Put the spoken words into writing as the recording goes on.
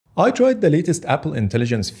I tried the latest Apple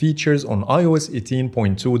Intelligence features on iOS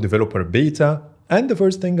 18.2 developer beta, and the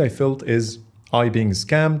first thing I felt is I being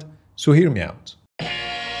scammed, so hear me out.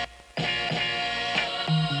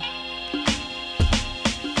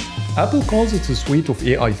 Apple calls its suite of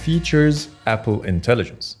AI features Apple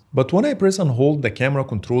Intelligence. But when I press and hold the camera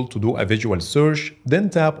control to do a visual search,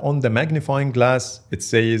 then tap on the magnifying glass, it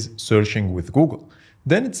says searching with Google.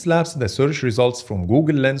 Then it slaps the search results from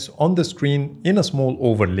Google Lens on the screen in a small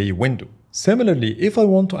overlay window. Similarly, if I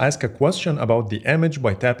want to ask a question about the image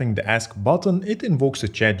by tapping the Ask button, it invokes a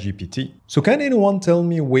ChatGPT. So can anyone tell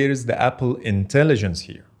me where is the Apple Intelligence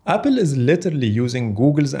here? Apple is literally using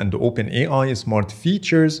Google's and OpenAI smart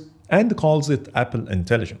features and calls it Apple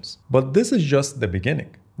Intelligence. But this is just the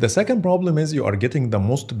beginning. The second problem is you are getting the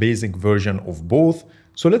most basic version of both,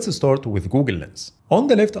 so let's start with Google Lens. On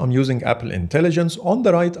the left, I'm using Apple Intelligence. On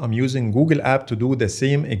the right, I'm using Google App to do the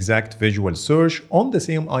same exact visual search on the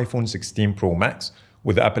same iPhone 16 Pro Max.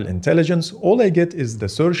 With Apple Intelligence, all I get is the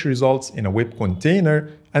search results in a web container,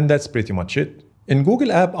 and that's pretty much it. In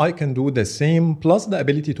Google App, I can do the same, plus the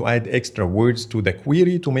ability to add extra words to the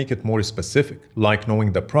query to make it more specific, like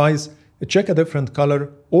knowing the price, check a different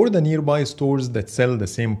color, or the nearby stores that sell the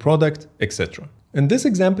same product, etc. In this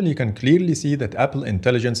example, you can clearly see that Apple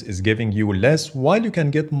Intelligence is giving you less, while you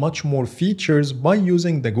can get much more features by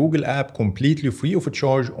using the Google app completely free of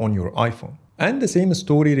charge on your iPhone. And the same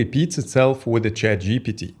story repeats itself with the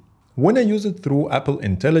ChatGPT. When I use it through Apple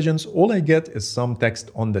Intelligence, all I get is some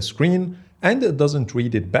text on the screen, and it doesn't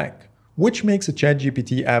read it back, which makes a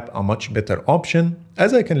ChatGPT app a much better option,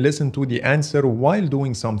 as I can listen to the answer while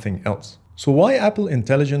doing something else. So why Apple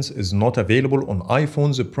Intelligence is not available on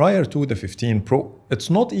iPhones prior to the 15 Pro? It's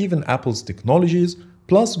not even Apple's technologies,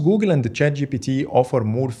 plus Google and the ChatGPT offer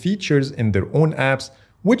more features in their own apps,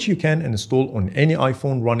 which you can install on any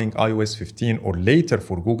iPhone running iOS 15 or later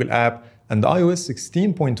for Google app, and iOS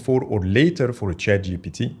 16.4 or later for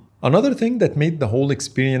ChatGPT. Another thing that made the whole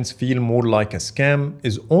experience feel more like a scam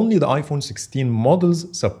is only the iPhone 16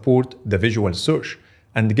 models support the visual search.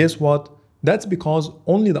 And guess what? That's because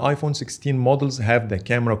only the iPhone 16 models have the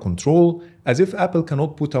camera control, as if Apple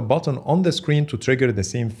cannot put a button on the screen to trigger the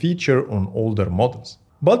same feature on older models.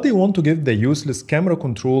 But they want to give the useless camera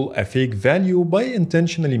control a fake value by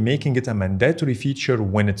intentionally making it a mandatory feature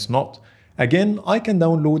when it's not. Again, I can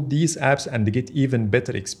download these apps and get even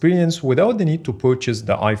better experience without the need to purchase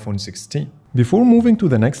the iPhone 16. Before moving to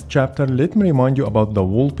the next chapter, let me remind you about the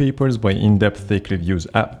Wallpapers by In-Depth Tech Reviews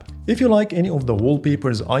app. If you like any of the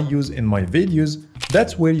wallpapers I use in my videos,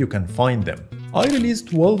 that's where you can find them. I release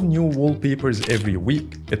 12 new wallpapers every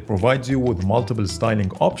week. It provides you with multiple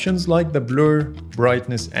styling options like the blur,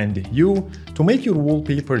 brightness, and hue to make your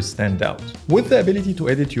wallpapers stand out. With the ability to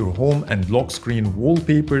edit your home and lock screen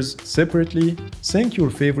wallpapers separately, sync your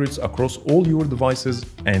favorites across all your devices,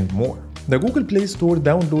 and more. The Google Play Store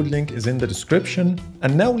download link is in the description,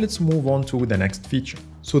 and now let's move on to the next feature.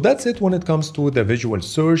 So that's it when it comes to the visual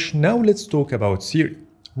search. Now let's talk about Siri.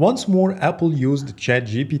 Once more, Apple used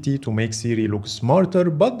ChatGPT to make Siri look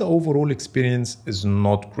smarter, but the overall experience is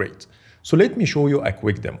not great. So let me show you a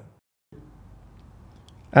quick demo.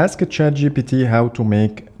 Ask ChatGPT how to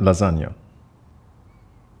make lasagna.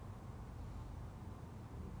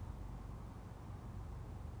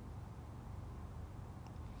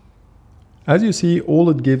 As you see, all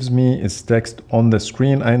it gives me is text on the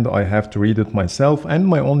screen and I have to read it myself, and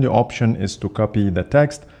my only option is to copy the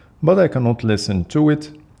text, but I cannot listen to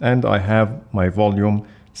it, and I have my volume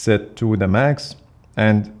set to the max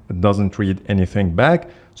and it doesn't read anything back.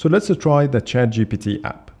 So let's try the ChatGPT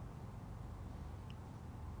app.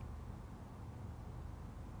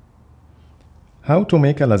 How to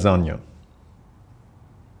make a lasagna.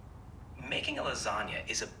 Making a lasagna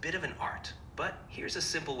is a bit of an art, but here's a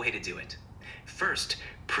simple way to do it. First,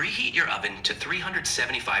 preheat your oven to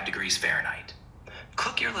 375 degrees Fahrenheit.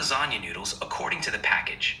 Cook your lasagna noodles according to the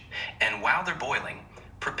package, and while they're boiling,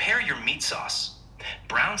 prepare your meat sauce.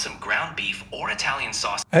 Brown some ground beef or Italian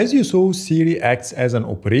sauce. As you saw, Siri acts as an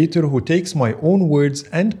operator who takes my own words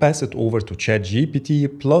and pass it over to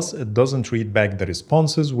ChatGPT, plus it doesn't read back the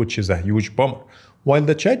responses, which is a huge bummer. While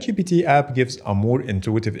the ChatGPT app gives a more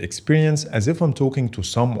intuitive experience as if I'm talking to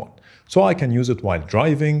someone, so I can use it while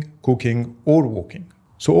driving, cooking, or walking.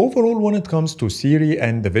 So overall, when it comes to Siri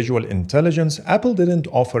and the visual intelligence, Apple didn't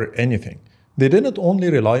offer anything. They didn't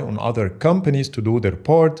only rely on other companies to do their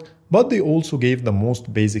part, but they also gave the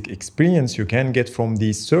most basic experience you can get from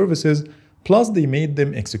these services, plus they made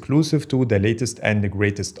them exclusive to the latest and the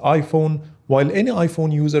greatest iPhone, while any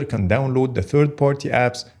iPhone user can download the third-party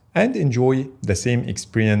apps and enjoy the same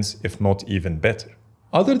experience, if not even better.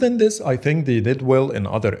 Other than this, I think they did well in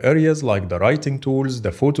other areas like the writing tools,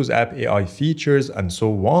 the Photos app AI features, and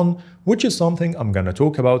so on, which is something I'm gonna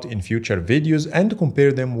talk about in future videos and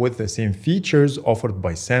compare them with the same features offered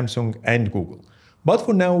by Samsung and Google. But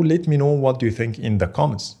for now, let me know what do you think in the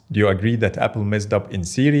comments. Do you agree that Apple messed up in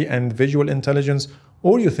Siri and visual intelligence,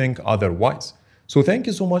 or you think otherwise? So thank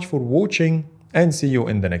you so much for watching and see you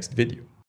in the next video.